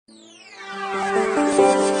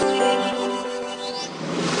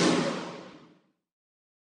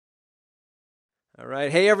right.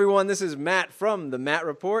 Hey, everyone. This is Matt from The Matt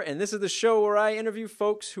Report, and this is the show where I interview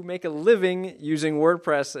folks who make a living using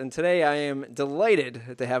WordPress. And today I am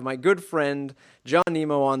delighted to have my good friend, John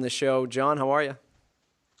Nemo, on the show. John, how are you?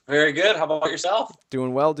 Very good. How about yourself?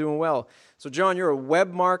 Doing well, doing well. So, John, you're a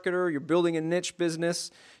web marketer. You're building a niche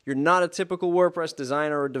business. You're not a typical WordPress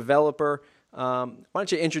designer or developer. Why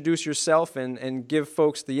don't you introduce yourself and give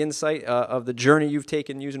folks the insight of the journey you've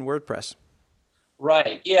taken using WordPress?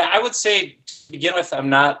 Right. Yeah, I would say to begin with, I'm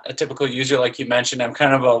not a typical user like you mentioned. I'm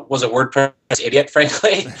kind of was a WordPress idiot,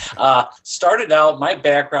 frankly. Started out, my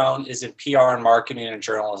background is in PR and marketing and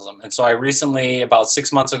journalism. And so I recently, about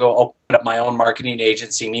 6 months ago, opened up my own marketing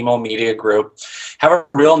agency, Nemo Media Group. Have a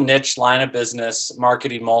real niche line of business,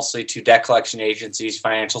 marketing mostly to debt collection agencies,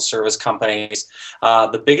 financial service companies.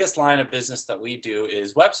 The biggest line of business that we do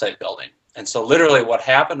is website building. And so literally what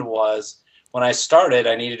happened was, when I started,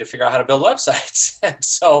 I needed to figure out how to build websites. And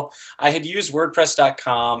so I had used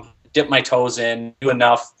WordPress.com, dipped my toes in, knew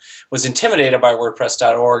enough, was intimidated by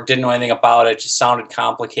WordPress.org, didn't know anything about it, just sounded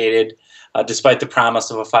complicated, despite the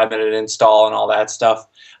promise of a 5-minute install and all that stuff.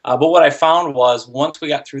 But what I found was once we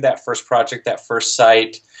got through that first project, that first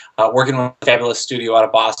site, working with a fabulous studio out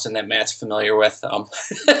of Boston that Matt's familiar with, but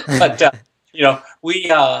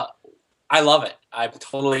I love it. I'm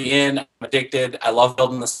totally in. I'm addicted. I love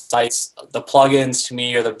building the sites. The plugins to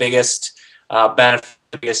me are the biggest benefit,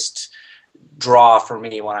 the biggest draw for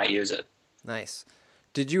me when I use it. Nice.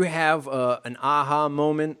 Did you have an aha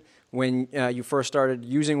moment when you first started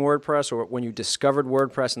using WordPress, or when you discovered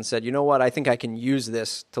WordPress and said, you know what, I think I can use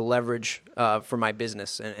this to leverage for my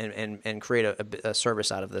business and create a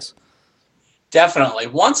service out of this? Definitely.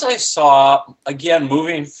 Once I saw, again,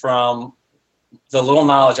 moving from the little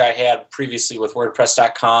knowledge I had previously with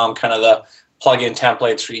WordPress.com, kind of the plugin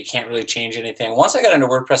templates where you can't really change anything. Once I got into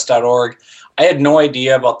WordPress.org, I had no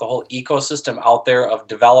idea about the whole ecosystem out there of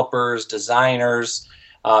developers, designers,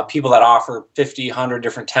 people that offer 50, 100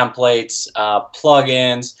 different templates,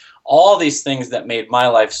 plugins, all these things that made my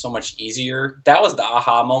life so much easier. That was the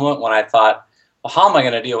aha moment when I thought, well, how am I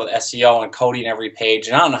going to deal with SEO and coding every page?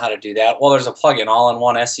 And I don't know how to do that. Well, there's a plugin,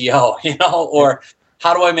 all-in-one SEO, or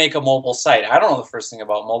how do I make a mobile site? I don't know the first thing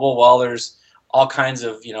about mobile. Well, there's all kinds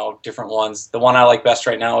of different ones. The one I like best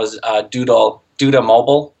right now is Duda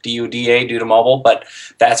Mobile, D-U-D-A, Duda Mobile. But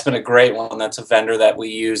that's been a great one. That's a vendor that we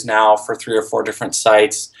use now for 3 or 4 different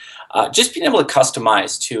sites. Just being able to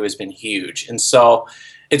customize too has been huge. And so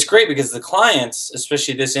it's great because the clients,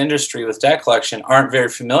 especially this industry with debt collection, aren't very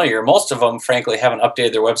familiar. Most of them, frankly, haven't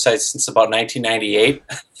updated their websites since about 1998.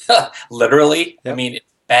 Literally. Yep. I mean, it's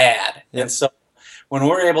bad. Yep. And so when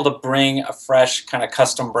we're able to bring a fresh kind of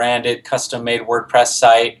custom branded, custom made WordPress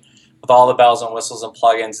site with all the bells and whistles and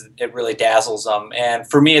plugins, it really dazzles them. And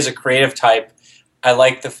for me as a creative type, I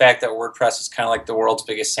like the fact that WordPress is kind of like the world's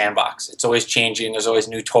biggest sandbox. It's always changing. There's always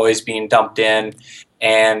new toys being dumped in,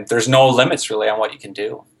 and there's no limits really on what you can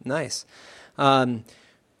do. Nice. Going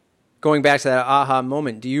back to that aha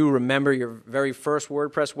moment, do you remember your very first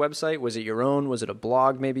WordPress website? Was it your own? Was it a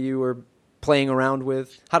blog maybe you were playing around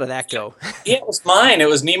with? How did that go? Yeah, it was mine. It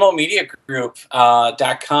was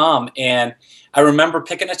NemoMediaGroup.com, and I remember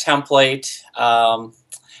picking a template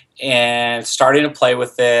and starting to play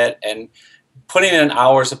with it and putting in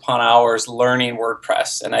hours upon hours learning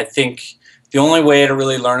WordPress. And I think the only way to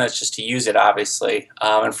really learn it is just to use it, obviously.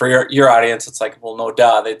 And for your audience, it's like, well, no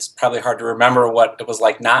duh. It's probably hard to remember what it was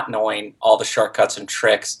like not knowing all the shortcuts and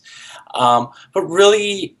tricks. But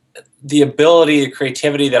really, the ability, the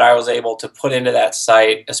creativity that I was able to put into that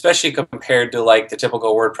site, especially compared to like the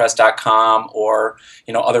typical WordPress.com or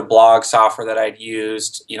other blog software that I'd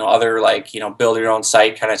used, other like build your own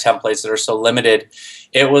site kind of templates that are so limited,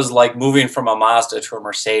 it was like moving from a Mazda to a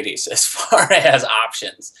Mercedes as far as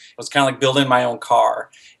options. It was kind of like building my own car,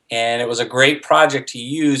 and it was a great project to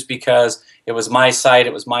use because it was my site,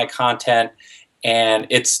 it was my content, and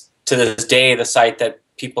it's to this day the site that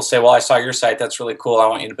people say, well, I saw your site, that's really cool, I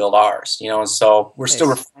want you to build ours. And so we're still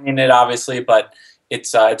refining it, obviously, but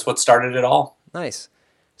it's what started it all. Nice.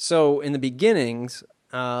 So in the beginnings,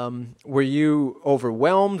 were you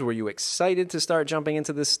overwhelmed? Were you excited to start jumping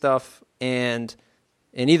into this stuff? And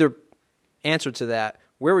in either answer to that,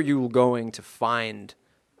 where were you going to find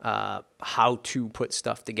how to put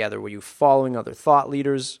stuff together? Were you following other thought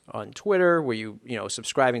leaders on Twitter? Were you,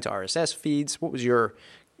 subscribing to RSS feeds? What was your,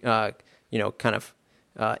 kind of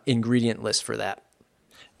ingredient list for that?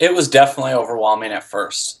 It was definitely overwhelming at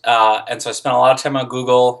first. And so I spent a lot of time on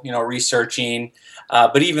Google, researching.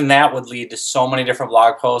 But even that would lead to so many different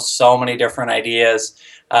blog posts, so many different ideas.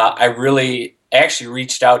 I really actually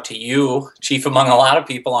reached out to you, chief among a lot of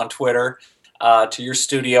people on Twitter, to your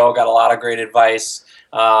studio. Got a lot of great advice.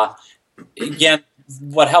 Again,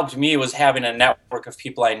 what helped me was having a network of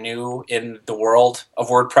people I knew in the world of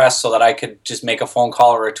WordPress, so that I could just make a phone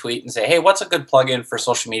call or a tweet and say, hey, what's a good plugin for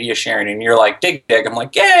social media sharing? And you're like, Dig. I'm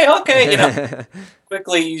like, yay, okay.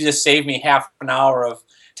 Quickly, you just saved me half an hour of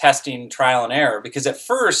testing, trial and error. Because at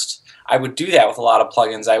first, I would do that with a lot of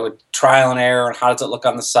plugins. I would trial and error, and how does it look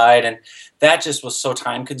on the side? And that just was so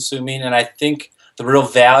time consuming. And I think the real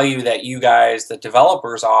value that you guys, the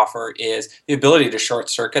developers, offer is the ability to short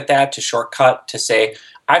circuit that, to shortcut, to say,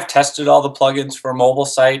 I've tested all the plugins for a mobile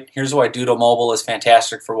site. Here's why Doodle Mobile is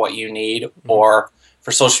fantastic for what you need. Or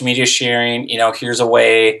for social media sharing, here's a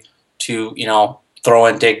way to, throw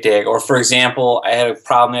in Dig. Or for example, I had a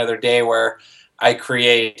problem the other day where I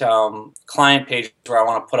create client pages where I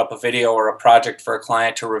want to put up a video or a project for a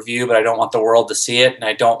client to review, but I don't want the world to see it, and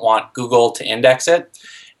I don't want Google to index it.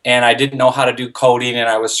 And I didn't know how to do coding, and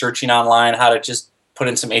I was searching online how to just put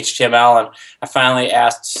in some HTML, and I finally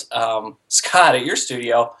asked Scott at your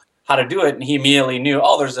studio how to do it, and he immediately knew,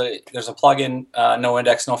 there's a plugin, no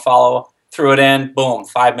index, no follow, threw it in, boom,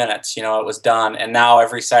 5 minutes, it was done. And now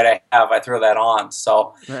every site I have, I throw that on.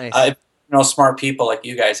 So nice. Smart people like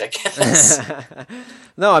you guys, I guess.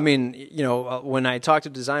 No, I mean, when I talk to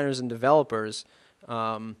designers and developers,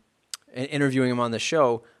 and interviewing them on the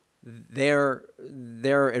show, their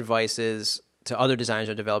advice is to other designers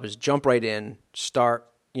or developers: jump right in, start,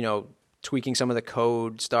 tweaking some of the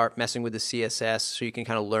code, start messing with the CSS so you can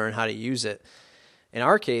kind of learn how to use it. In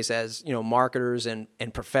our case, as marketers and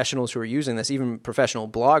professionals who are using this, even professional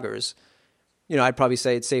bloggers, I'd probably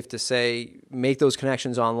say it's safe to say make those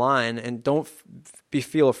connections online, and don't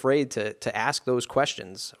feel afraid to ask those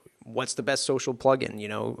questions. What's the best social plugin?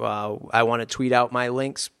 I want to tweet out my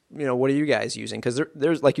links. What are you guys using? Because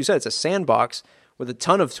there's, like you said, it's a sandbox with a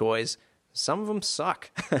ton of toys. Some of them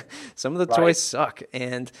suck. Some of the toys suck,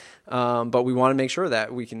 and but we want to make sure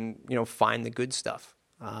that we can find the good stuff.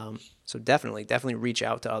 So definitely reach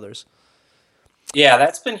out to others. Yeah,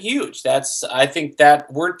 that's been huge. I think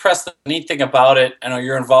that WordPress, the neat thing about it, I know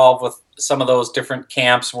you're involved with some of those different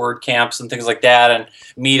camps, word camps and things like that, and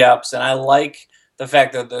meetups, and I like the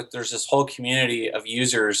fact that there's this whole community of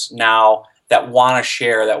users now that want to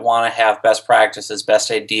share, that want to have best practices,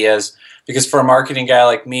 best ideas. Because for a marketing guy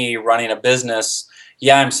like me running a business,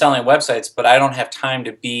 yeah, I'm selling websites, but I don't have time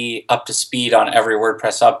to be up to speed on every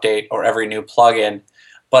WordPress update or every new plugin.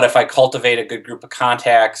 But if I cultivate a good group of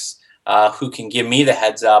contacts who can give me the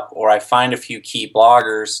heads up, or I find a few key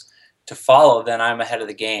bloggers to follow, then I'm ahead of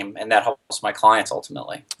the game, and that helps my clients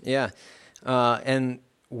ultimately. Yeah, and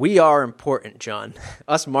we are important, John.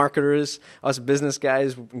 Us marketers, us business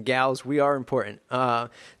guys and gals, we are important. Don't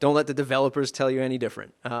let the developers tell you any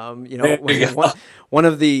different. One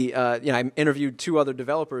of the, I interviewed 2 other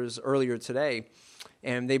developers earlier today,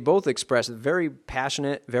 and they both expressed very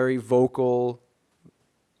passionate, very vocal,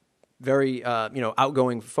 very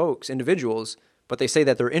outgoing individuals, but they say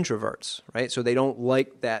that they're introverts, right? So they don't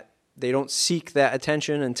like that. They don't seek that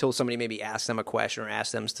attention until somebody maybe asks them a question or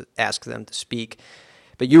asks them to speak.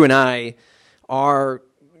 But you and I, our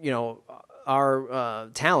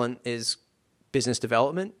talent is business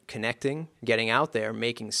development, connecting, getting out there,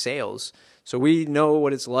 making sales. So we know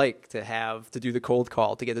what it's like to do the cold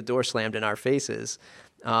call, to get the door slammed in our faces.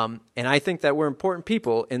 And I think that we're important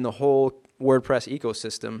people in the whole WordPress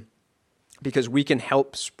ecosystem, because we can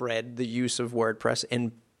help spread the use of WordPress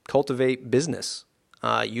and cultivate business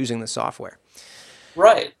using the software.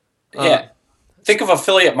 Right. Yeah. Think of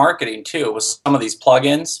affiliate marketing too with some of these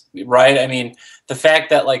plugins, right? I mean, the fact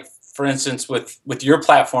that, like, for instance, with your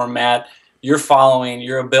platform, Matt, you're following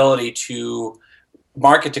your ability to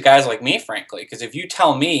market to guys like me, frankly, because if you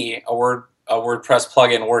tell me a WordPress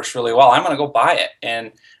plugin works really well, I'm going to go buy it,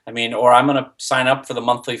 or I'm going to sign up for the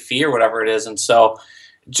monthly fee or whatever it is. And so,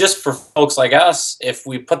 just for folks like us, if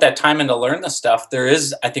we put that time in to learn this stuff, there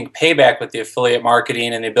is, I think, payback with the affiliate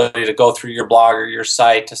marketing and the ability to go through your blog or your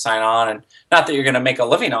site to sign on. And not that you're going to make a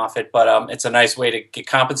living off it, but it's a nice way to get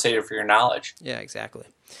compensated for your knowledge. Yeah, exactly.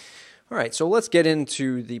 All right, so let's get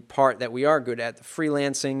into the part that we are good at, the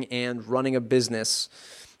freelancing and running a business.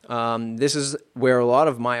 This is where a lot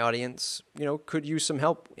of my audience, could use some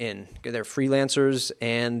help in. They're freelancers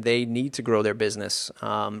and they need to grow their business.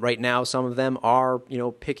 Right now, some of them are,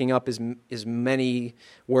 picking up as many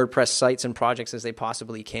WordPress sites and projects as they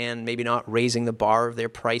possibly can, maybe not raising the bar of their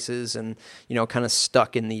prices and, kind of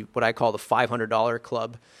stuck in what I call the $500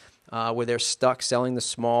 club, where they're stuck selling the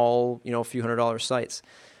small, few $100 sites.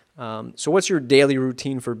 So what's your daily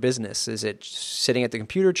routine for business? Is it sitting at the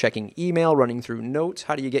computer, checking email, running through notes?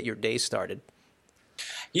 How do you get your day started?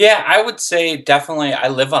 Yeah, I would say definitely. I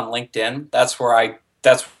live on LinkedIn. That's where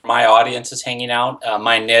my audience is hanging out.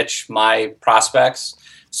 My niche, my prospects.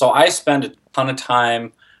 So I spend a ton of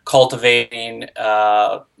time cultivating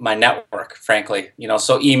my network. Frankly,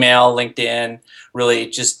 so email, LinkedIn, really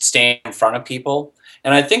just staying in front of people.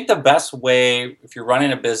 And I think the best way, if you're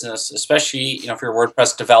running a business, especially if you're a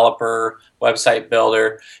WordPress developer, website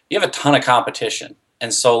builder, you have a ton of competition.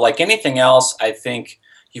 And so, like anything else, I think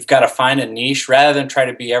you've got to find a niche rather than try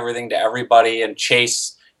to be everything to everybody and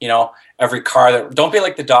chase, every car that. Don't be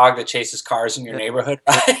like the dog that chases cars in your neighborhood,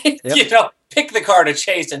 right? Yep. Pick the car to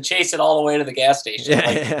chase and chase it all the way to the gas station.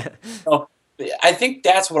 Yeah. I think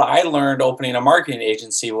that's what I learned opening a marketing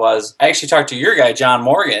agency was I actually talked to your guy, John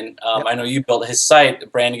Morgan. Yep. I know you built his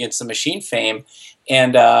site, Brand Against the Machine fame,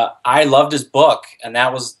 and I loved his book, and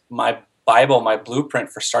that was my Bible, my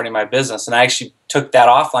blueprint for starting my business. And I actually took that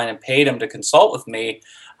offline and paid him to consult with me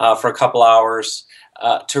for a couple hours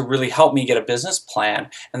to really help me get a business plan.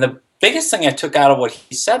 And the biggest thing I took out of what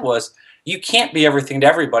he said was, you can't be everything to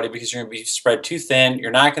everybody because you're going to be spread too thin.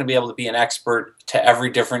 You're not going to be able to be an expert to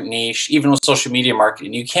every different niche, even with social media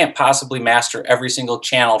marketing. You can't possibly master every single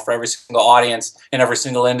channel for every single audience in every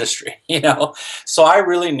single industry, So I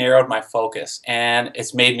really narrowed my focus, and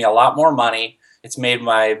it's made me a lot more money. It's made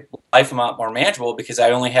my life a lot more manageable because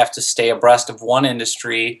I only have to stay abreast of one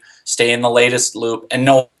industry, stay in the latest loop, and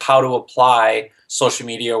know how to apply social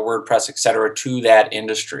media, WordPress, etc., to that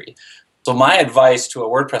industry. So my advice to a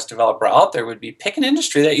WordPress developer out there would be pick an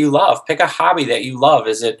industry that you love. Pick a hobby that you love.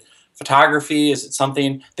 Is it photography? Is it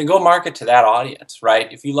something? Then go market to that audience,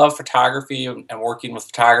 right? If you love photography and working with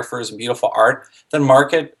photographers and beautiful art, then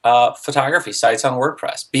market photography sites on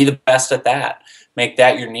WordPress. Be the best at that. Make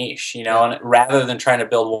that your niche, and rather than trying to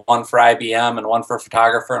build one for IBM and one for a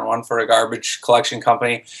photographer and one for a garbage collection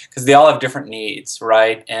company, because they all have different needs,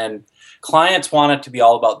 right? And clients want it to be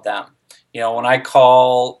all about them. When I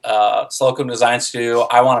call Slocum Design Studio,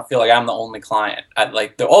 I want to feel like I'm the only client.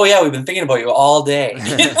 Oh yeah, we've been thinking about you all day.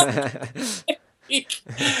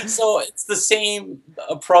 So it's the same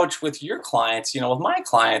approach with your clients. With my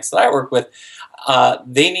clients that I work with,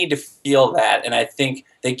 they need to feel that, and I think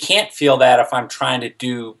they can't feel that if I'm trying to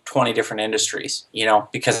do 20 different industries.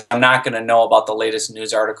 Because I'm not going to know about the latest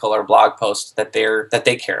news article or blog post that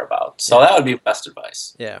they care about. So that would be best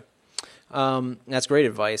advice. Yeah. That's great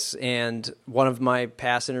advice. And one of my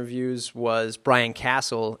past interviews was Brian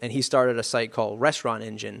Castle, and he started a site called Restaurant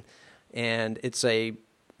Engine. And it's a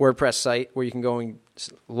WordPress site where you can go and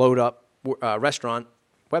load up restaurant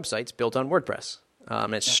websites built on WordPress.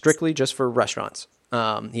 And it's strictly just for restaurants.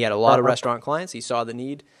 He had a lot of restaurant clients. He saw the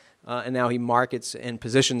need, and now he markets and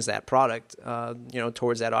positions that product,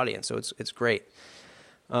 towards that audience. So it's great.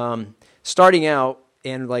 Starting out,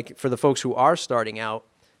 and like for the folks who are starting out,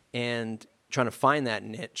 and trying to find that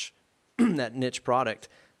niche, that niche product,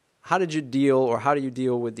 how do you deal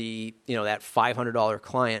with that $500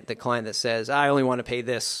 client, the client that says, I only want to pay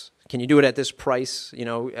this. Can you do it at this price?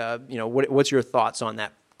 What's your thoughts on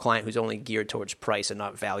that client who's only geared towards price and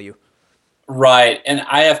not value? Right. And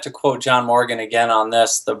I have to quote John Morgan again on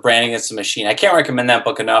this, The Brand Against the Machine. I can't recommend that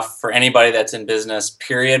book enough for anybody that's in business,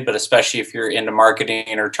 period, but especially if you're into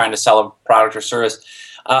marketing or trying to sell a product or service.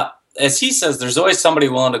 As he says, there's always somebody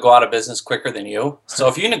willing to go out of business quicker than you. So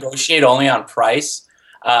if you negotiate only on price,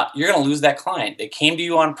 you're going to lose that client. They came to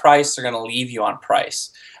you on price. They're going to leave you on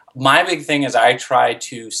price. My big thing is I try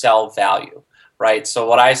to sell value, right? So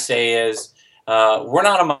what I say is we're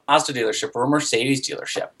not a Mazda dealership. We're a Mercedes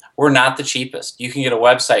dealership. We're not the cheapest. You can get a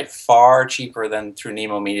website far cheaper than through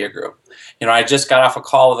Nemo Media Group. I just got off a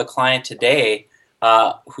call with a client today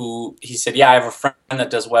who he said, I have a friend that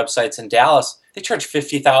does websites in Dallas. They charge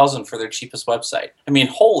 $50,000 for their cheapest website. I mean,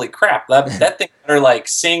 holy crap! That thing better like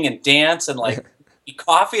sing and dance and like eat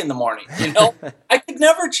coffee in the morning. I could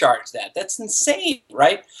never charge that. That's insane,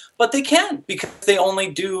 right? But they can because they only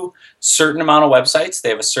do certain amount of websites. They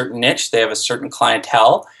have a certain niche. They have a certain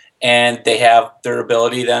clientele, and they have their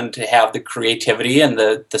ability then to have the creativity and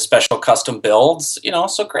the special custom builds.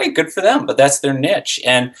 So great, good for them. But that's their niche,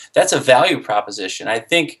 and that's a value proposition. I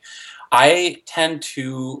think. I tend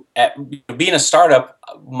to, being a startup,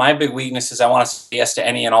 my big weakness is I want to say yes to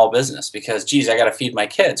any and all business because, geez, I got to feed my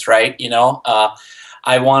kids, right?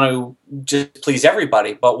 I want to just please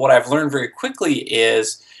everybody. But what I've learned very quickly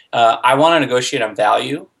is I want to negotiate on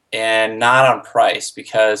value and not on price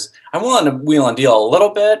because I'm willing to wheel and deal a little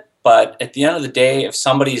bit. But at the end of the day, if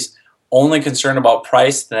somebody's only concerned about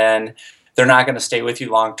price, then they're not going to stay with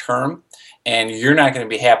you long term. And you're not going to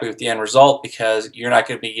be happy with the end result because you're not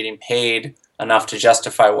going to be getting paid enough to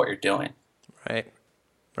justify what you're doing.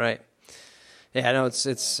 Right. Yeah, no,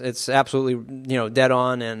 it's absolutely dead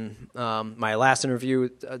on. And my last interview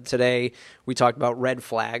today, we talked about red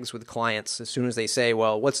flags with clients. As soon as they say,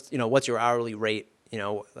 "Well, what's your hourly rate?"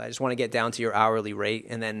 I just want to get down to your hourly rate,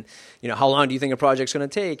 and then how long do you think a project's going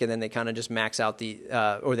to take? And then they kind of just max out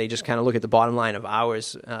or they just kind of look at the bottom line of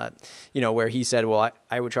hours. Where he said, "Well,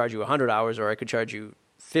 I would charge you 100 hours, or I could charge you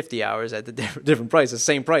 50 hours at the different price, the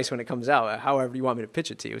same price when it comes out, however you want me to pitch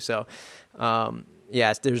it to you." So.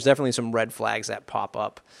 Yes, there's definitely some red flags that pop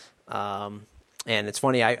up. And it's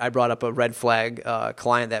funny, I brought up a red flag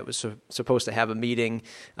client that was supposed to have a meeting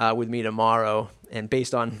with me tomorrow. And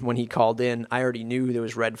based on when he called in, I already knew there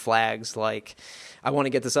was red flags like, I want to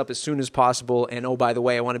get this up as soon as possible. And oh, by the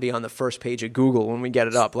way, I want to be on the first page of Google when we get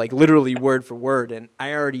it up, like literally word for word. And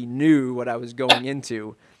I already knew what I was going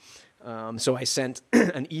into. So I sent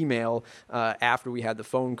an email after we had the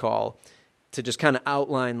phone call to just kind of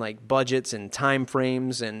outline like budgets and time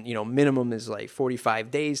frames, and minimum is like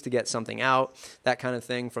 45 days to get something out, that kind of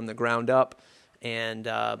thing from the ground up,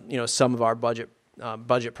 and some of our budget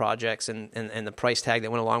projects and the price tag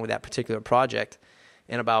that went along with that particular project.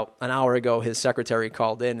 And about an hour ago, his secretary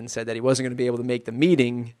called in and said that he wasn't going to be able to make the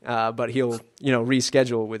meeting, but he'll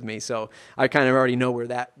reschedule with me. So I kind of already know where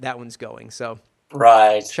that one's going. So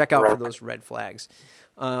right, check out for those red flags.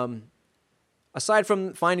 Aside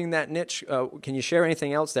from finding that niche, can you share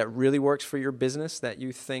anything else that really works for your business that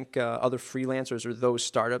you think other freelancers or those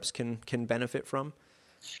startups can benefit from?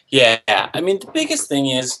 Yeah, I mean, the biggest thing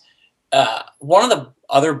is one of the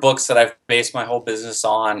other books that I've based my whole business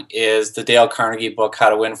on is the Dale Carnegie book, How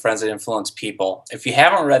to Win Friends and Influence People. If you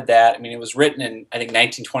haven't read that, I mean, it was written in, I think,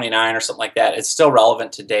 1929 or something like that. It's still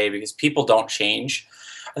relevant today because people don't change.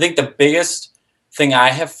 I think the biggest thing I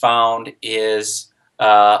have found is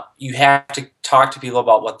you have to talk to people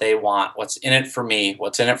about what they want, what's in it for me,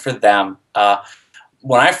 what's in it for them.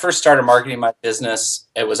 When I first started marketing my business,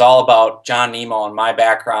 it was all about John Nemo and my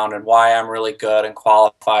background and why I'm really good and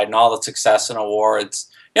qualified and all the success and awards.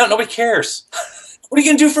 Nobody cares. What are you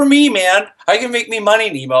going to do for me, man? How are you going to make me money,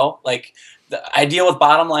 Nemo? Like, I deal with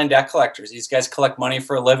bottom line debt collectors. These guys collect money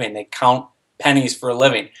for a living. They count pennies for a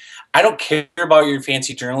living. I don't care about your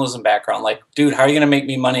fancy journalism background. Like, dude, how are you going to make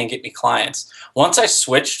me money and get me clients? Once I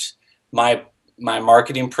switched my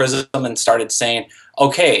marketing prism and started saying,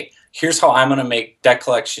 okay, here's how I'm going to make debt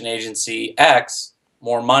collection agency X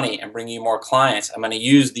more money and bring you more clients. I'm going to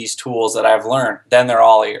use these tools that I've learned. Then they're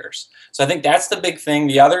all ears. So I think that's the big thing.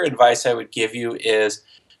 The other advice I would give you is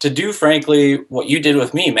to do, frankly, what you did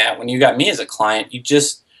with me, Matt. When you got me as a client, you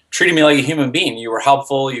just treated me like a human being. You were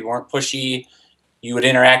helpful. You weren't pushy. You would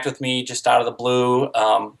interact with me just out of the blue,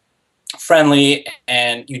 friendly,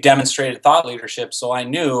 and you demonstrated thought leadership. So I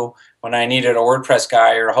knew when I needed a WordPress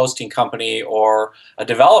guy or a hosting company or a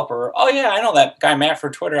developer, oh yeah, I know that guy Matt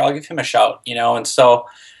for Twitter. I'll give him a shout, And so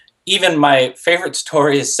even my favorite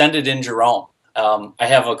story is Send It In Jerome. I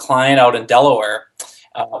have a client out in Delaware.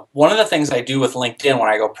 One of the things I do with LinkedIn when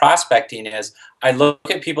I go prospecting is I look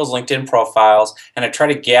at people's LinkedIn profiles and I try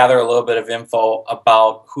to gather a little bit of info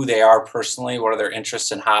about who they are personally, what are their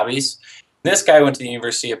interests and hobbies. This guy went to the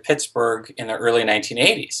University of Pittsburgh in the early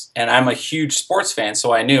 1980s, and I'm a huge sports fan,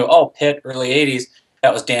 so I knew, Pitt, early 80s,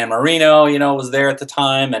 that was Dan Marino, was there at the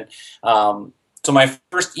time. And so my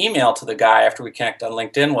first email to the guy after we connected on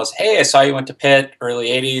LinkedIn was, hey, I saw you went to Pitt, early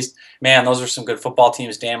 80s. Man, those are some good football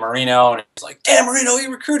teams, Dan Marino. And he's like, Dan Marino, he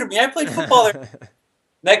recruited me. I played football there.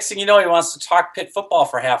 Next thing you know, he wants to talk Pitt football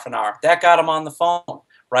for half an hour. That got him on the phone,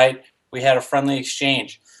 right? We had a friendly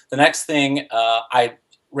exchange. The next thing, I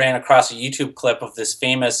ran across a YouTube clip of this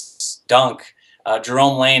famous dunk.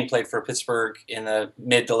 Jerome Lane played for Pittsburgh in the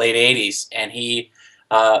mid to late 80s, and he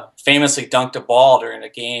famously dunked a ball during a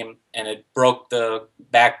game, and it broke the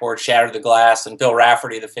backboard, shattered the glass, and Bill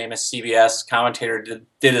Rafferty, the famous CBS commentator,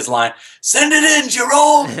 did his line, "Send it in,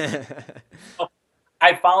 Jerome!"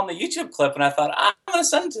 I found the YouTube clip, and I thought, I'm going to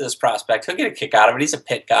send it to this prospect. He'll get a kick out of it. He's a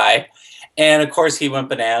Pitt guy. And, of course, he went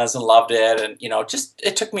bananas and loved it. And,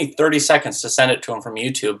 it took me 30 seconds to send it to him from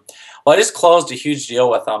YouTube. Well, I just closed a huge deal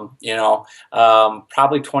with him,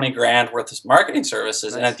 probably 20 grand worth of marketing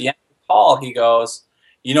services. Nice. And at the end of the call, he goes,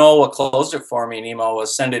 what closed it for me, Nemo,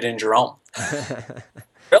 was Send It In, Jerome.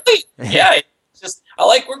 Really? Yeah. I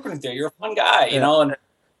like working with you. You're a fun guy,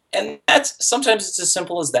 and that's sometimes it's as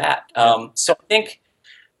simple as that. So I think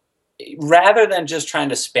rather than just trying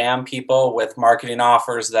to spam people with marketing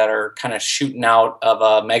offers that are kind of shooting out of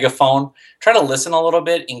a megaphone, try to listen a little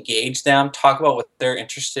bit, engage them, talk about what they're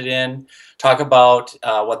interested in, talk about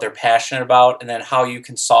what they're passionate about, and then how you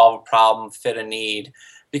can solve a problem, fit a need.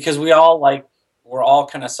 Because we're all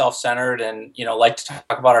kind of self-centered and like to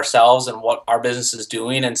talk about ourselves and what our business is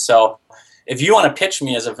doing. And so if you want to pitch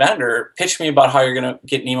me as a vendor, pitch me about how you're going to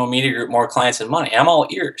get Nemo Media Group more clients and money. I'm all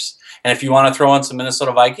ears. And if you want to throw in some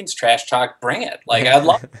Minnesota Vikings trash talk, bring it. Like, I'd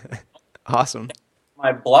love Awesome.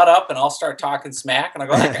 my blood up and I'll start talking smack. And I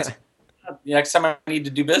go, that guy's next time I need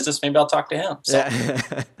to do business, maybe I'll talk to him. So.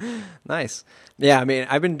 Yeah. Nice. Yeah, I mean,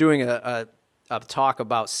 I've been doing a talk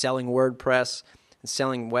about selling WordPress and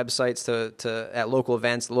selling websites to at local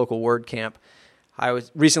events, the local WordCamp. I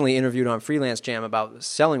was recently interviewed on Freelance Jam about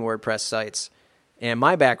selling WordPress sites, and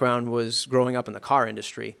my background was growing up in the car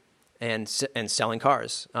industry and selling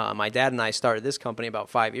cars. My dad and I started this company about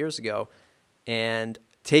 5 years ago, and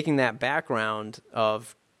taking that background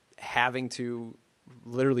of having to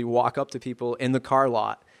literally walk up to people in the car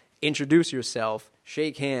lot, introduce yourself,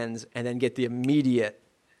 shake hands, and then get the immediate,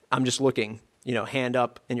 I'm just looking, hand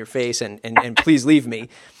up in your face and please leave me.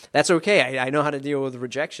 That's okay. I know how to deal with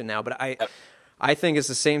rejection now, but I think it's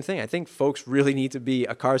the same thing. I think folks really need to be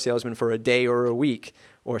a car salesman for a day or a week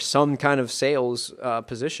or some kind of sales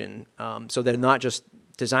position, so they're not just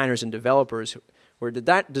designers and developers where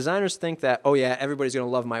designers think that, oh yeah, everybody's going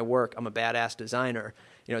to love my work. I'm a badass designer.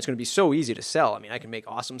 It's going to be so easy to sell. I mean, I can make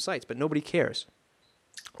awesome sites, but nobody cares.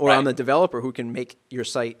 Or right. I'm the developer who can make your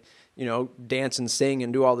site, dance and sing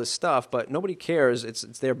and do all this stuff, but nobody cares. It's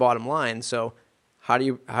their bottom line. So how do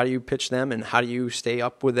you pitch them, and how do you stay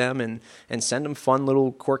up with them and send them fun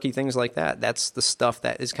little quirky things like that? That's the stuff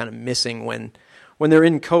that is kind of missing when they're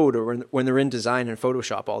in code or when they're in design and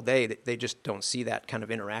Photoshop all day. They just don't see that kind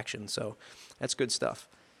of interaction. So that's good stuff.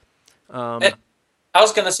 I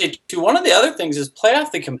was going to say, too, one of the other things is play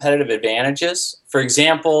off the competitive advantages. For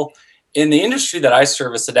example, in the industry that I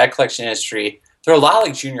service, the debt collection industry, there are a lot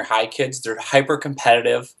of junior high kids. They're hyper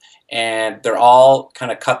competitive, and they're all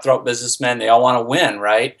kind of cutthroat businessmen. They all want to win,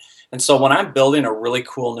 right? And so when I'm building a really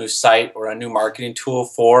cool new site or a new marketing tool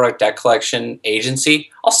for a debt collection agency,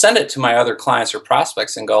 I'll send it to my other clients or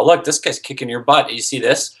prospects and go, look, this guy's kicking your butt. You see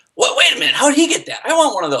this? Well, wait a minute, how did he get that? I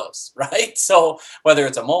want one of those, right? So whether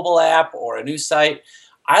it's a mobile app or a new site,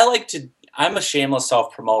 I'm a shameless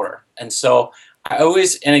self-promoter. And so I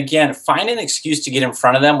always, and again, find an excuse to get in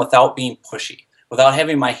front of them without being pushy, without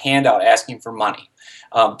having my hand out asking for money.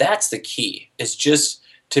 That's the key, is just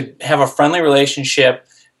to have a friendly relationship,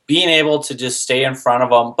 being able to just stay in front of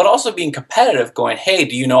them, but also being competitive, going, hey,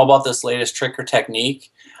 do you know about this latest trick or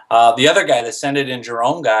technique? The other guy, the Send It In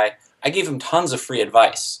Jerome guy, I gave him tons of free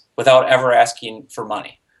advice without ever asking for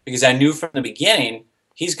money, because I knew from the beginning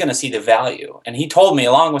he's going to see the value. And he told me,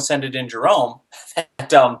 along with Send It In Jerome,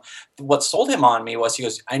 that what sold him on me was, he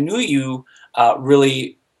goes, I knew you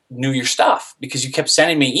really knew your stuff, because you kept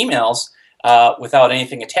sending me emails without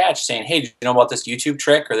anything attached saying, hey, do you know about this YouTube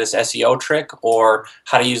trick or this SEO trick or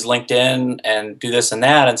how to use LinkedIn and do this and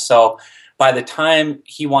that? And so by the time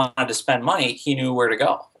he wanted to spend money, he knew where to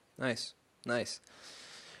go. Nice.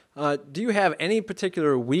 Do you have any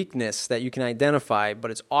particular weakness that you can identify,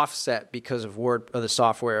 but it's offset because of the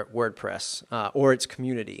software WordPress or its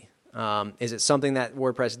community? Is it something that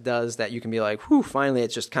WordPress does that you can be like, whew, finally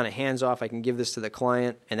it's just kind of hands off, I can give this to the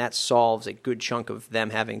client, and that solves a good chunk of them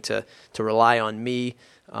having to rely on me?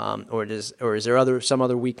 Or is there some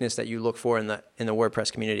other weakness that you look for in the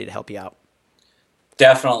WordPress community to help you out?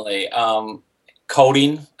 Definitely.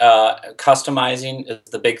 Coding, customizing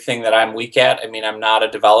is the big thing that I'm weak at. I mean, I'm not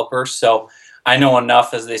a developer, so I know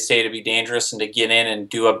enough, as they say, to be dangerous and to get in and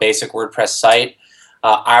do a basic WordPress site.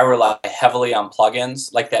 I rely heavily on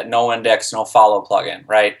plugins, like that no index, no follow plugin,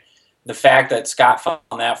 right? The fact that Scott found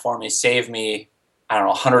that for me saved me,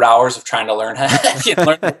 100 hours of trying to learn how to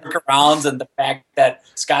learn the workarounds, and the fact that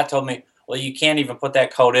Scott told me, well, you can't even put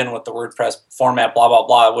that code in with the WordPress format, blah, blah,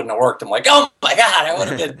 blah. It wouldn't have worked. I'm like, oh my God, I would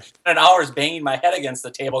have been spending hours banging my head against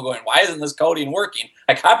the table going, why isn't this coding working?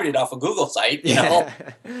 I copied it off a Google site,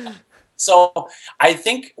 So I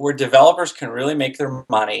think where developers can really make their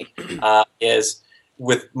money is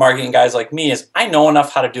with marketing guys like me, is I know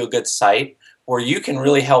enough how to do a good site where you can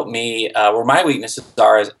really help me. Where my weaknesses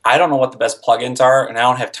are is I don't know what the best plugins are, and I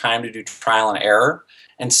don't have time to do trial and error.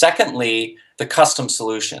 And secondly, the custom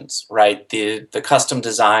solutions, right? The custom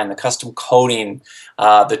design, the custom coding,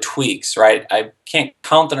 the tweaks, right? I can't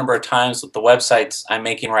count the number of times with the websites I'm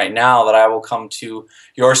making right now that I will come to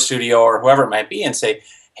your studio or whoever it might be and say,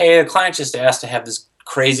 hey, the client just asked to have this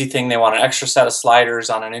crazy thing. They want an extra set of sliders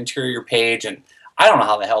on an interior page, and I don't know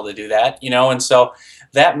how the hell to do that, And so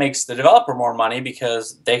that makes the developer more money,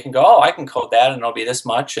 because they can go, oh, I can code that and it'll be this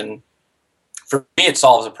much. And for me, it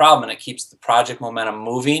solves a problem and it keeps the project momentum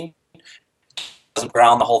moving. Doesn't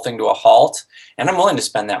ground the whole thing to a halt, and I'm willing to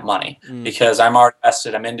spend that money because I'm already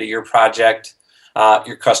invested. I'm into your project.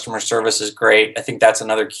 Your customer service is great. I think that's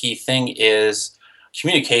another key thing is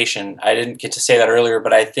communication. I didn't get to say that earlier,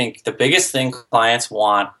 but I think the biggest thing clients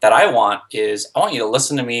want, that I want, is I want you to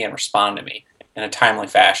listen to me and respond to me in a timely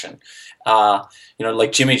fashion.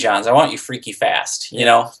 Like Jimmy John's, I want you freaky fast,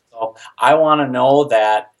 So I want to know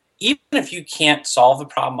that even if you can't solve the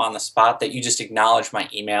problem on the spot, that you just acknowledge my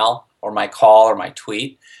email or my call or my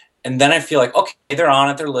tweet. And then I feel like, okay, they're on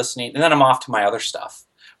it, they're listening, and then I'm off to my other stuff.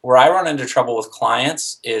 Where I run into trouble with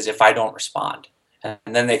clients is if I don't respond.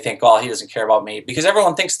 And then they think, oh, he doesn't care about me, because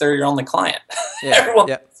everyone thinks they're your only client. Yeah. Everyone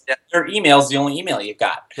thinks their email is the only email you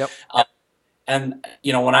got. Yep. And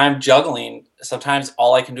when I'm juggling, sometimes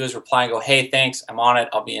all I can do is reply and go, hey, thanks, I'm on it,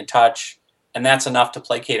 I'll be in touch. And that's enough to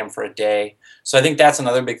placate them for a day. So I think that's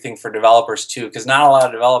another big thing for developers too, because not a lot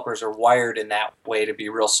of developers are wired in that way to be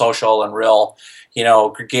real social and real,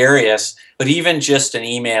 gregarious. But even just an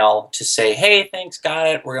email to say, hey, thanks, got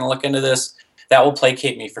it, we're going to look into this, that will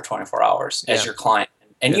placate me for 24 hours as your client.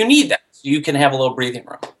 And you need that so you can have a little breathing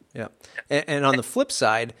room. Yeah. And on the flip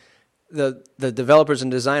side, the developers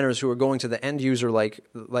and designers who are going to the end user like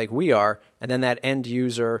we are, and then that end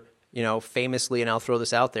user, famously, and I'll throw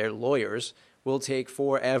this out there, lawyers will take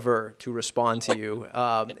forever to respond to you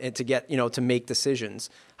and to get, to make decisions.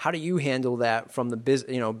 How do you handle that from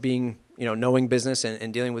the being, knowing business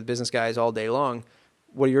and dealing with business guys all day long?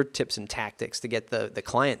 What are your tips and tactics to get the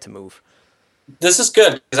client to move? This is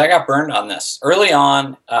good because I got burned on this early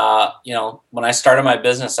on. When I started my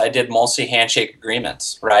business, I did mostly handshake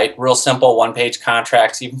agreements, right? Real simple one-page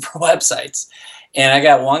contracts, even for websites. And I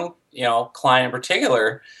got one, client in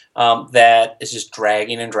particular that is just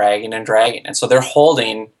dragging and dragging and dragging. And so they're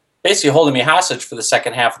basically holding me hostage for the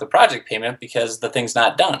second half of the project payment because the thing's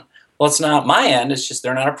not done. Well, it's not my end. It's just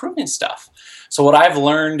they're not approving stuff. So what I've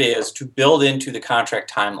learned is to build into the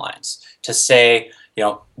contract timelines to say,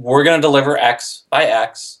 we're going to deliver X by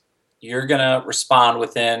X. You're going to respond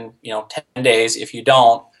within, 10 days. If you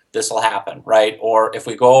don't, this will happen, right? Or if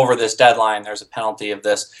we go over this deadline, there's a penalty of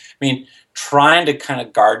this. I mean, trying to kind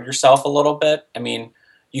of guard yourself a little bit. I mean,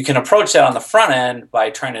 you can approach that on the front end by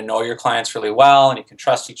trying to know your clients really well and you can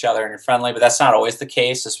trust each other and you're friendly, but that's not always the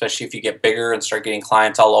case, especially if you get bigger and start getting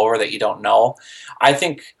clients all over that you don't know. I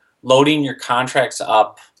think loading your contracts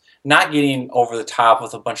up, not getting over the top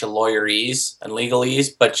with a bunch of lawyerese and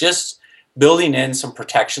legalese, but just building in some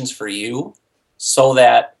protections for you so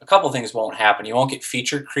that a couple things won't happen. You won't get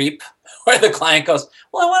feature creep where the client goes,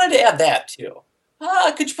 well, I wanted to add that too.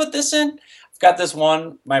 Could you put this in? I've got this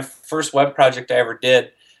one, my first web project I ever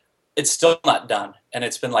did. It's still not done, and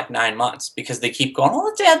it's been like 9 months because they keep going, well,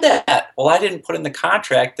 let's add that. Well, I didn't put in the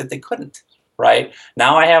contract that they couldn't, right?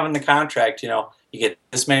 Now I have in the contract, you get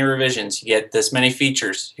this many revisions, you get this many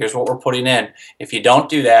features, here's what we're putting in. If you don't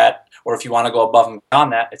do that, or if you want to go above and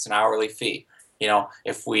beyond that, it's an hourly fee.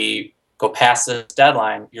 If we go past this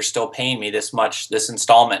deadline, you're still paying me this much, this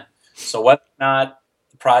installment. So whether or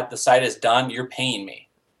not the site is done, you're paying me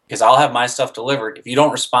because I'll have my stuff delivered. If you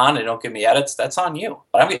don't respond and don't give me edits, that's on you,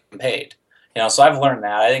 but I'm getting paid. So I've learned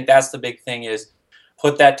that. I think that's the big thing is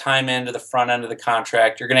put that time into the front end of the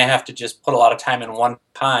contract. You're going to have to just put a lot of time in one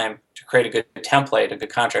time to create a good template, a good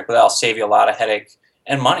contract, but that'll save you a lot of headache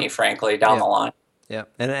and money, frankly, down the line. Yeah,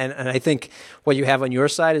 and I think what you have on your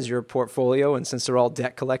side is your portfolio, and since they're all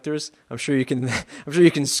debt collectors, I'm sure you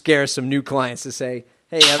can scare some new clients to say,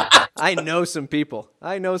 "Hey, I know some people.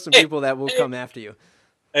 I know some people that will come after you."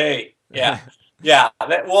 Hey, yeah, yeah.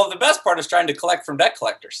 Well, the best part is trying to collect from debt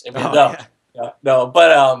collectors. And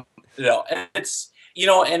it's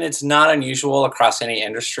and it's not unusual across any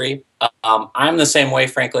industry. I'm the same way,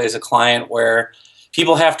 frankly, as a client where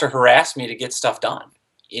people have to harass me to get stuff done.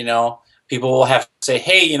 People will have to say,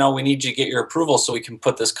 hey, we need you to get your approval so we can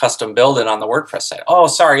put this custom build in on the WordPress site. Oh,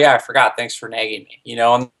 sorry, yeah, I forgot. Thanks for nagging me.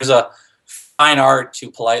 And there's a fine art to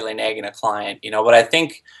politely nagging a client, but I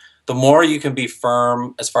think the more you can be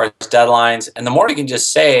firm as far as deadlines and the more you can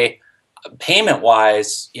just say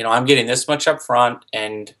payment-wise, I'm getting this much up front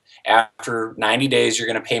and after 90 days, you're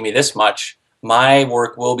going to pay me this much. My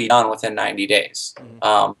work will be done within 90 days.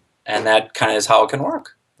 Mm-hmm. And that kind of is how it can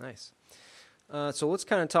work. Nice. So let's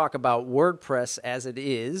kind of talk about WordPress as it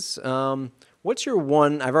is. What's your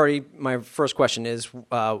my first question is,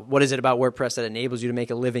 what is it about WordPress that enables you to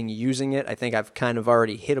make a living using it? I think I've kind of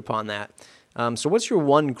already hit upon that. So what's your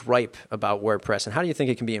one gripe about WordPress and how do you think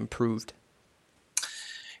it can be improved?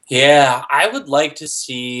 Yeah, I would like to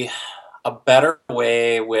see a better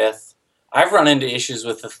way I've run into issues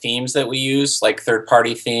with the themes that we use, like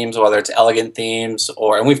third-party themes, whether it's elegant themes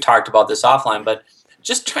and we've talked about this offline, but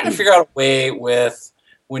just trying to figure out a way with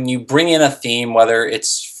when you bring in a theme, whether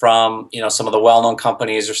it's from some of the well-known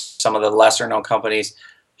companies or some of the lesser-known companies,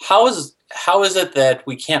 how is how is it that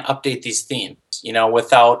we can't update these themes,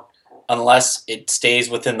 without, unless it stays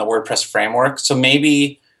within the WordPress framework? So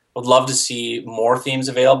maybe would love to see more themes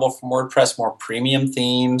available from WordPress, more premium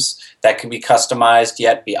themes that can be customized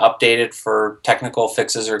yet be updated for technical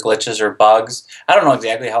fixes or glitches or bugs. I don't know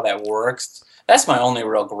exactly how that works. That's my only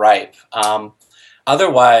real gripe.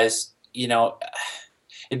 Otherwise,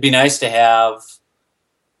 it'd be nice to have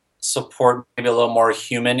support maybe a little more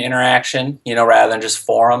human interaction, rather than just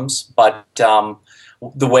forums. But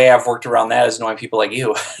the way I've worked around that is knowing people like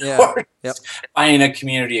you, or finding a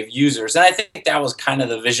community of users. And I think that was kind of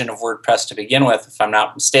the vision of WordPress to begin with, if I'm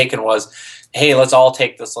not mistaken, was, hey, let's all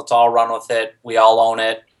take this, let's all run with it, we all own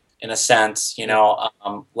it in a sense,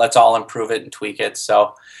 let's all improve it and tweak it.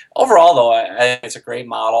 So overall, though, I think it's a great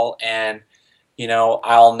model, and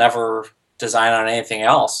I'll never design on anything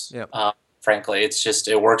else. Frankly,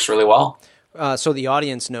 it works really well. So the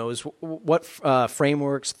audience knows what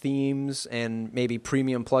frameworks, themes, and maybe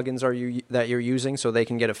premium plugins that you're using, so they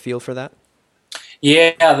can get a feel for that.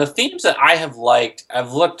 Yeah, the themes that I have liked,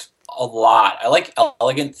 I've looked a lot. I like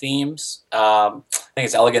Elegant Themes. I think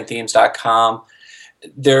it's elegantthemes.com.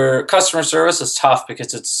 Their customer service is tough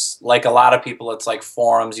because it's like a lot of people, it's like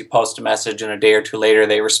forums. You post a message and a day or two later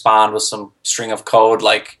they respond with some string of code,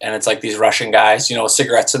 and it's like these Russian guys, with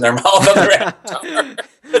cigarettes in their mouth.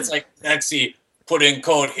 It's like, Nexi, put in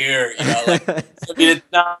code here. It's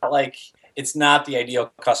not the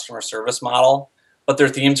ideal customer service model, but their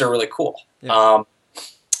themes are really cool. Yeah.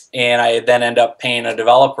 And I then end up paying a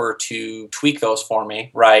developer to tweak those for me,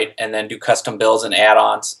 right, and then do custom builds and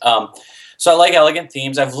add-ons. So I like Elegant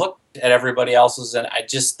Themes. I've looked at everybody else's, and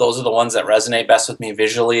those are the ones that resonate best with me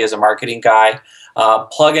visually as a marketing guy.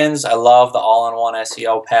 Plugins, I love the all-in-one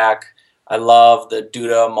SEO pack. I love the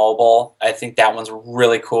Duda Mobile. I think that one's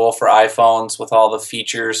really cool for iPhones with all the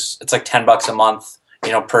features. It's like $10 a month,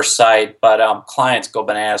 per site, but clients go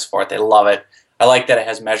bananas for it. They love it. I like that it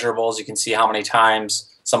has measurables. You can see how many times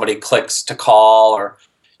somebody clicks to call or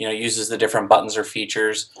uses the different buttons or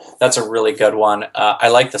features. That's a really good one. I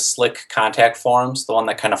like the slick contact forms, the one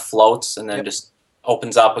that kind of floats and then just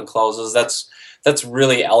opens up and closes. That's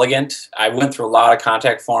really elegant. I went through a lot of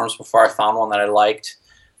contact forms before I found one that I liked.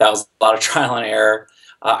 That was a lot of trial and error.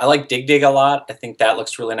 I like DigDig a lot. I think that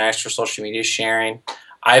looks really nice for social media sharing.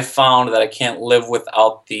 I've found that I can't live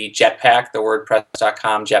without the Jetpack, the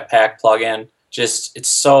WordPress.com Jetpack plugin. It's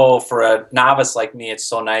so, for a novice like me, it's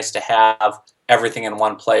so nice to have everything in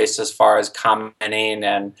one place as far as commenting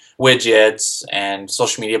and widgets and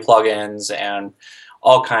social media plugins and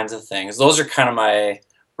all kinds of things. Those are kind of my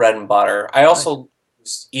bread and butter. I also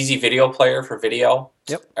use Easy Video Player for video.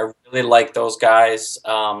 I really like those guys.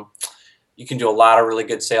 You can do a lot of really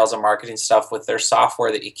good sales and marketing stuff with their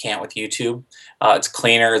software that you can't with YouTube. It's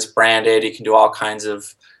cleaner, it's branded, you can do all kinds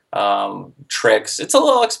of tricks. It's a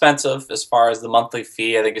little expensive as far as the monthly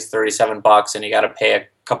fee. I think it's $37 and you got to pay a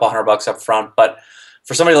couple $100 up front. But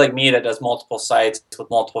for somebody like me that does multiple sites with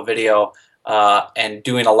multiple video and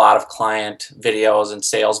doing a lot of client videos and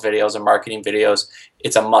sales videos and marketing videos,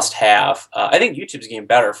 it's a must-have. I think YouTube's getting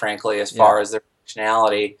better, frankly, as far as their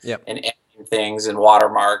functionality and editing things and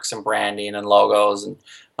watermarks and branding and logos. And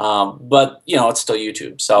but it's still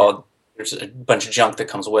YouTube, so there's a bunch of junk that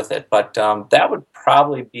comes with it. But that would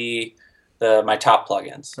probably be my top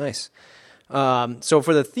plugins. Nice. So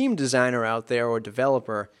for the theme designer out there or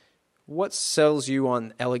developer, what sells you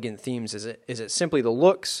on Elegant Themes? Is it simply the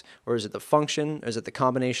looks, or is it the function, or is it the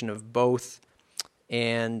combination of both?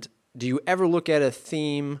 And do you ever look at a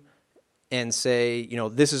theme and say,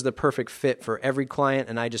 this is the perfect fit for every client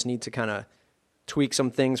and I just need to kind of tweak some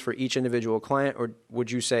things for each individual client? Or would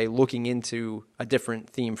you say looking into a different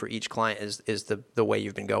theme for each client is the way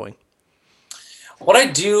you've been going? What I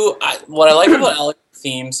like about Elegant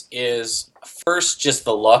Themes is first just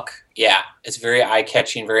the look. Yeah, it's very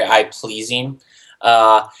eye-catching, very eye-pleasing.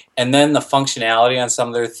 And then the functionality on some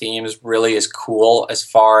of their themes really is cool as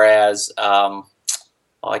far as,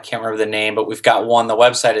 I can't remember the name, but we've got one. The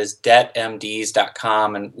website is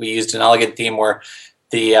debtmds.com, and we used an Elegant theme where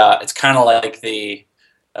it's kind of like the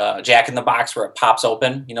Jack in the Box where it pops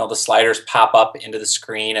open. The sliders pop up into the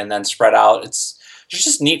screen and then spread out. It's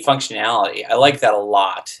just neat functionality. I like that a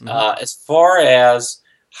lot. Mm-hmm. As far as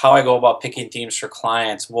how I go about picking themes for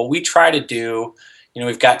clients, what we try to do,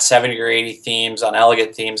 we've got 70 or 80 themes on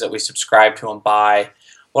Elegant Themes that we subscribe to and buy.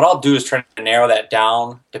 What I'll do is try to narrow that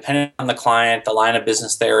down depending on the client, the line of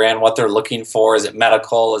business they're in, what they're looking for. Is it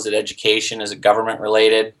medical? Is it education? Is it government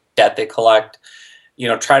related? Debt they collect?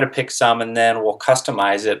 Try to pick some and then we'll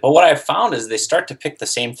customize it. But what I've found is they start to pick the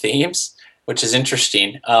same themes, which is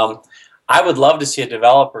interesting. I would love to see a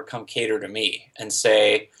developer come cater to me and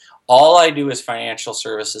say, All I do is financial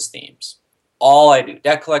services themes. All I do.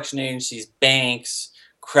 Debt collection agencies, banks,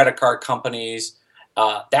 credit card companies.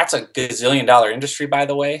 That's a gazillion-dollar industry, by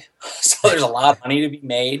the way. So there's a lot of money to be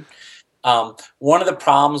made. One of the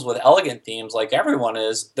problems with elegant themes, like everyone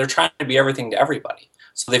is, they're trying to be everything to everybody.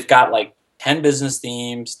 So they've got like 10 business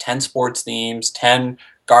themes, 10 sports themes, 10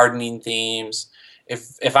 gardening themes.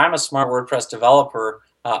 If I'm a smart WordPress developer,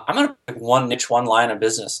 I'm going to pick one niche, one line of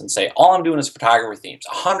business and say, all I'm doing is photography themes,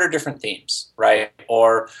 100 different themes, right?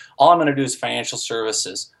 Or all I'm going to do is financial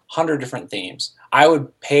services, 100 different themes. I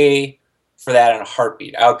would pay for that in a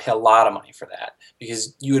heartbeat. I would pay a lot of money for that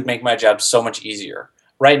because you would make my job so much easier.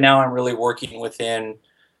 Right now, I'm really working within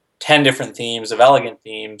 10 different themes of elegant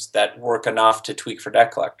themes that work enough to tweak for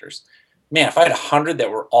debt collectors. Man, if I had 100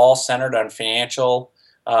 that were all centered on financial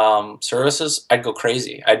services, I'd go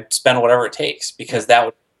crazy. I'd spend whatever it takes because that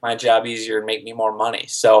would make my job easier and make me more money.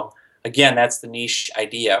 So again, that's the niche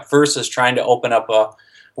idea versus trying to open up a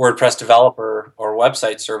WordPress developer or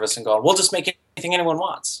website service and going, we'll just make anything anyone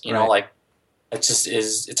wants. You know, like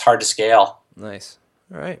it's hard to scale. Nice.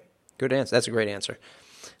 All right. Good answer. That's a great answer.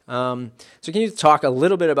 So can you talk a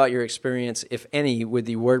little bit about your experience, if any, with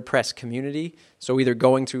the WordPress community? So either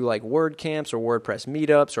going to like WordCamps or WordPress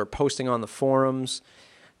meetups or posting on the forums.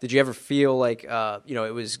 Did you ever feel like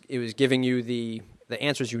it was giving you the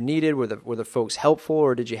answers you needed? Were the folks helpful,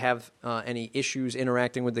 or did you have any issues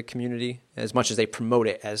interacting with the community as much as they promote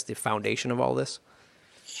it as the foundation of all this?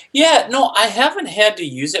 Yeah, no, I haven't had to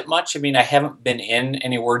use it much. I mean, I haven't been in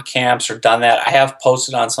any WordCamps or done that. I have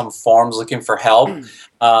posted on some forums looking for help.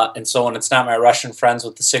 And so when it's not my Russian friends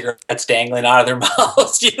with the cigarettes dangling out of their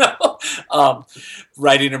mouths,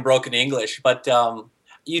 writing in broken English. But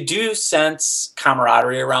you do sense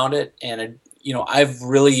camaraderie around it. And, I've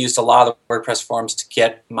really used a lot of the WordPress forums to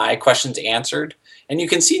get my questions answered. And you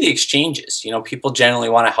can see the exchanges. People generally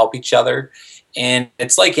want to help each other. And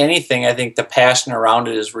it's like anything, I think the passion around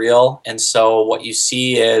it is real. And so what you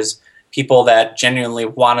see is people that genuinely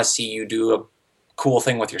want to see you do a cool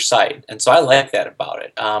thing with your site. And so I like that about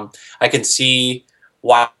it. I can see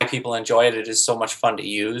why people enjoy it. It is so much fun to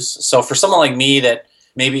use. So for someone like me that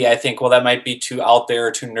maybe I think, well, that might be too out there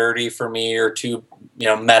or too nerdy for me or too,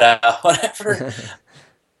 meta, whatever.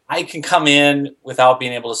 I can come in without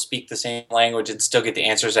being able to speak the same language and still get the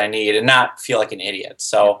answers I need and not feel like an idiot.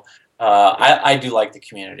 So I do like the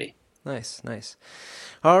community. Nice.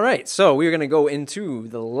 All right, so we're going to go into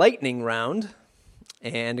the lightning round,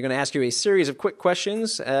 and I'm going to ask you a series of quick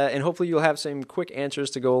questions, and hopefully you'll have some quick answers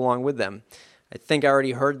to go along with them. I think I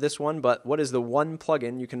already heard this one, but what is the one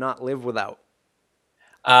plugin you cannot live without?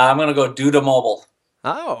 I'm going to go Duda Mobile.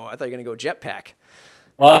 Oh, I thought you were going to go Jetpack.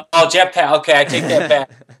 Well, Jetpack. Okay, I take that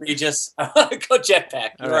back. Regis, I want to go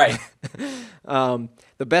Jetpack. You're right.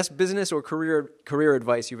 The best business or career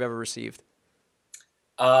advice you've ever received?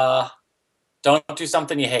 Don't do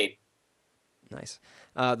something you hate. Nice.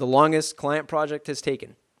 The longest client project has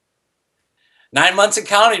taken? 9 months and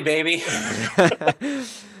counting, baby.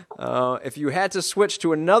 If you had to switch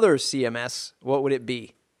to another CMS, what would it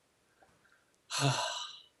be?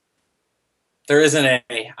 There isn't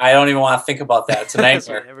any. I don't even want to think about that. It's a nightmare. That's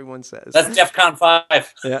what everyone says. That's DEFCON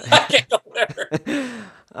 5. Yeah. I can't go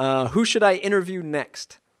there. Who should I interview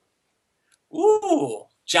next? Ooh,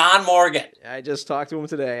 John Morgan. I just talked to him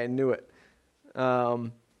today. I knew it.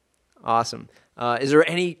 Awesome. Is there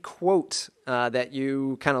any quote that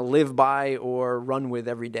you kind of live by or run with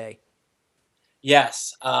every day?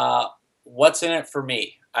 Yes. What's in it for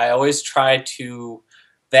me? I always try to,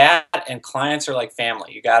 that and clients are like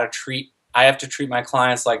family. I have to treat my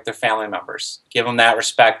clients like they're family members. Give them that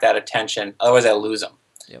respect, that attention. Otherwise, I lose them.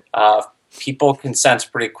 Yep. People can sense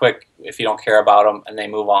pretty quick if you don't care about them, and they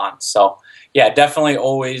move on. So, yeah, definitely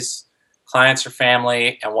always clients are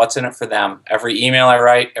family, and what's in it for them. Every email I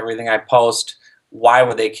write, everything I post, why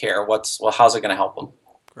would they care? How's it going to help them?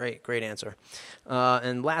 Great answer.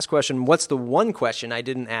 And last question, what's the one question I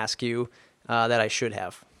didn't ask you that I should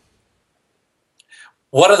have?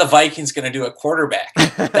 What are the Vikings going to do at quarterback?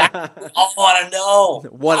 That's what I want to know.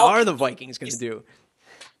 What are the Vikings going to do?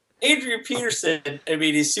 Adrian Peterson,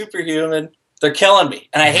 he's superhuman. They're killing me.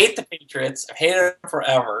 And I hate the Patriots. I've hated them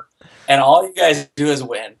forever. And all you guys do is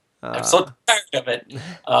win. I'm so tired of it.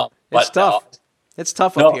 It's tough. It's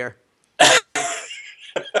tough up here.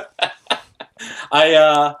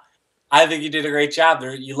 I think you did a great job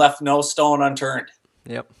there. You left no stone unturned.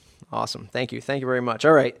 Yep. Awesome. Thank you. Thank you very much.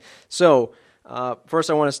 All right. So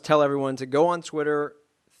first I want to tell everyone to go on Twitter,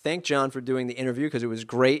 thank John for doing the interview because it was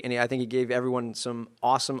great, and I think he gave everyone some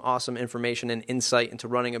awesome information and insight into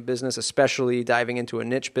running a business, especially diving into a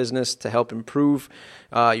niche business to help improve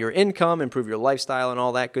your income, improve your lifestyle, and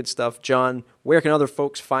all that good stuff. John, where can other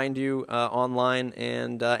folks find you online,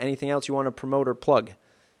 and anything else you want to promote or plug?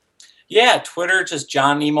 Yeah, Twitter, just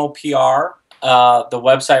John Nemo PR. The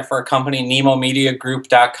website for our company,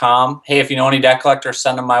 nemomediagroup.com. Hey, if you know any debt collectors,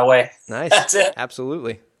 send them my way. Nice. That's it.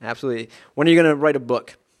 Absolutely. When are you going to write a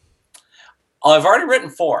book? I've already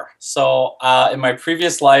written 4. So in my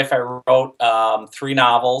previous life, I wrote 3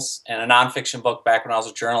 novels and a nonfiction book back when I was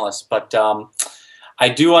a journalist. But I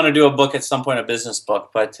do want to do a book at some point, a business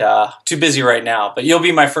book, but too busy right now. But you'll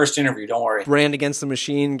be my first interview. Don't worry. Brand Against the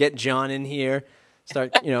Machine. Get John in here.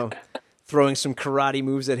 Start, throwing some karate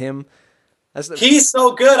moves at him. He's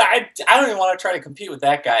so good. I don't even want to try to compete with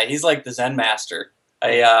that guy. He's like the Zen master.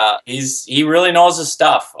 He really knows his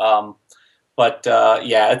stuff. But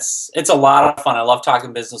it's a lot of fun. I love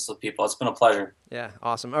talking business with people. It's been a pleasure. Yeah,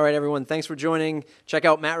 awesome. All right, everyone. Thanks for joining. Check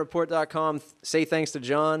out mattreport.com. Say thanks to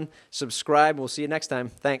John. Subscribe. We'll see you next time.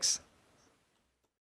 Thanks.